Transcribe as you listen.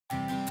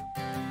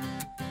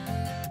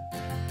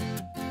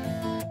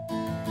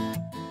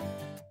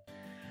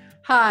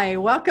Hi,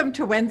 welcome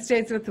to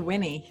Wednesdays with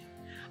Winnie.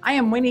 I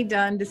am Winnie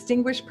Dunn,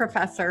 Distinguished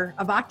Professor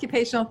of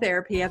Occupational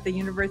Therapy at the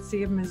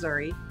University of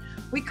Missouri.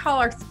 We call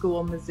our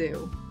school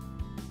Mizzou.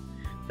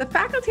 The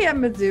faculty at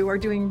Mizzou are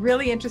doing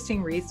really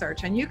interesting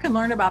research, and you can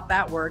learn about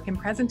that work in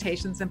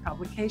presentations and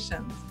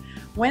publications.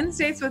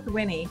 Wednesdays with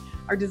Winnie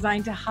are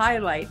designed to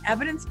highlight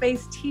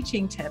evidence-based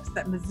teaching tips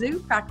that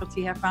Mizzou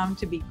faculty have found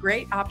to be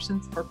great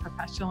options for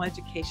professional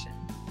education.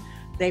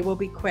 They will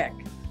be quick.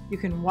 You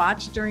can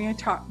watch during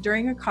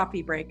a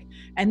coffee break,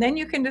 and then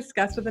you can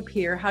discuss with a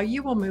peer how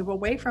you will move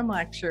away from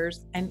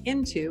lectures and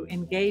into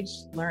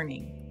engaged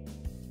learning.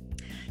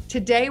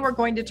 Today, we're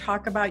going to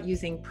talk about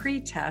using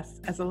pretests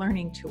as a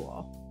learning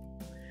tool.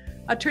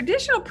 A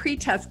traditional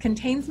pretest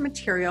contains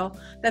material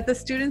that the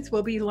students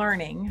will be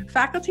learning.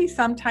 Faculty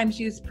sometimes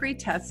use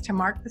pretests to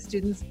mark the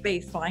students'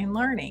 baseline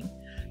learning.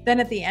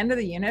 Then at the end of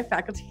the unit,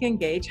 faculty can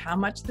gauge how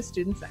much the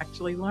students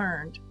actually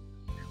learned.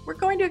 We're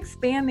going to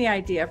expand the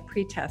idea of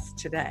pretests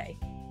today.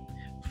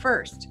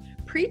 First,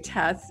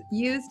 pretests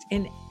used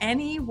in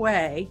any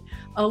way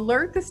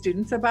alert the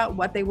students about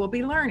what they will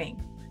be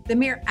learning. The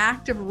mere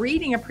act of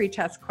reading a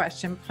pretest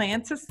question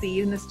plants a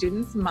seed in the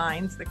students'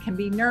 minds that can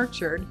be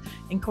nurtured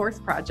in course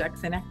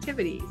projects and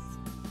activities.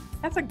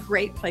 That's a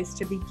great place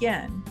to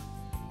begin.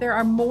 There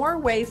are more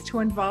ways to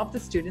involve the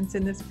students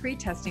in this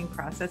pretesting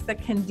process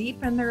that can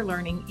deepen their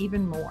learning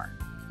even more.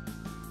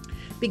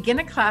 Begin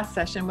a class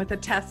session with a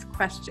test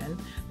question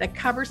that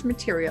covers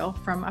material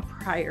from a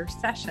prior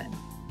session.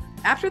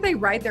 After they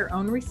write their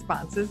own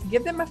responses,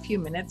 give them a few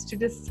minutes to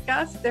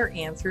discuss their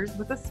answers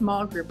with a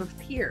small group of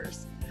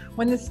peers.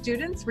 When the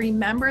students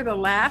remember the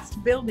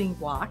last building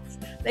blocks,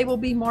 they will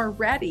be more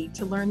ready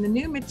to learn the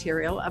new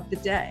material of the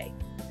day,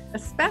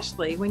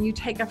 especially when you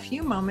take a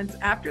few moments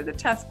after the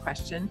test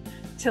question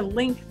to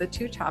link the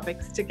two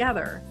topics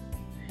together.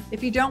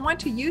 If you don't want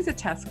to use a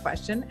test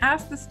question,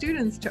 ask the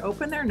students to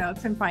open their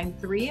notes and find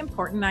 3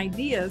 important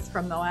ideas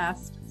from the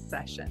last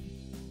session.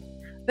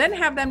 Then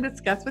have them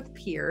discuss with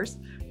peers,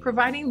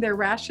 providing their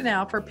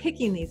rationale for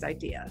picking these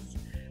ideas.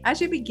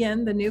 As you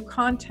begin the new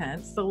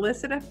content,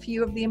 solicit a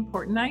few of the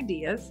important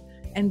ideas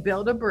and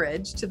build a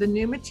bridge to the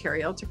new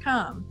material to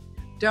come.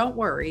 Don't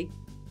worry,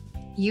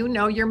 you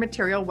know your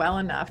material well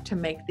enough to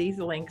make these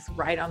links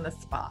right on the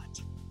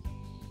spot.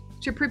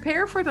 To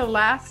prepare for the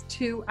last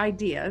 2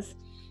 ideas,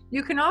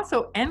 you can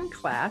also end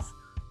class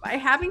by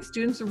having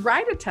students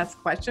write a test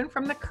question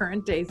from the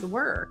current day's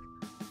work.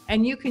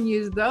 And you can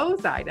use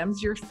those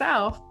items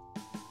yourself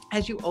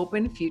as you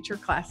open future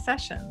class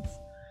sessions.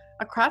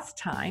 Across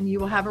time, you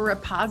will have a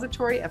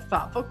repository of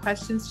thoughtful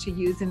questions to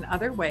use in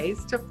other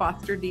ways to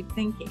foster deep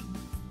thinking.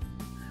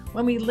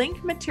 When we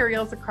link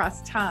materials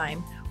across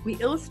time, we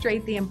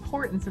illustrate the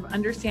importance of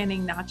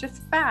understanding not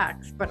just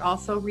facts, but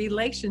also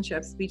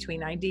relationships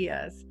between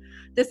ideas.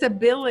 This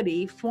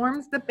ability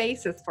forms the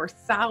basis for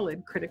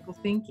solid critical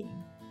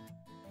thinking.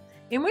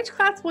 In which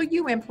class will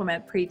you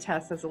implement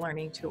pretests as a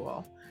learning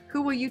tool?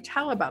 Who will you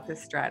tell about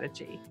this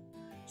strategy?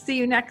 See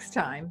you next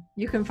time.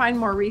 You can find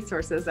more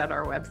resources at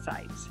our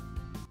website.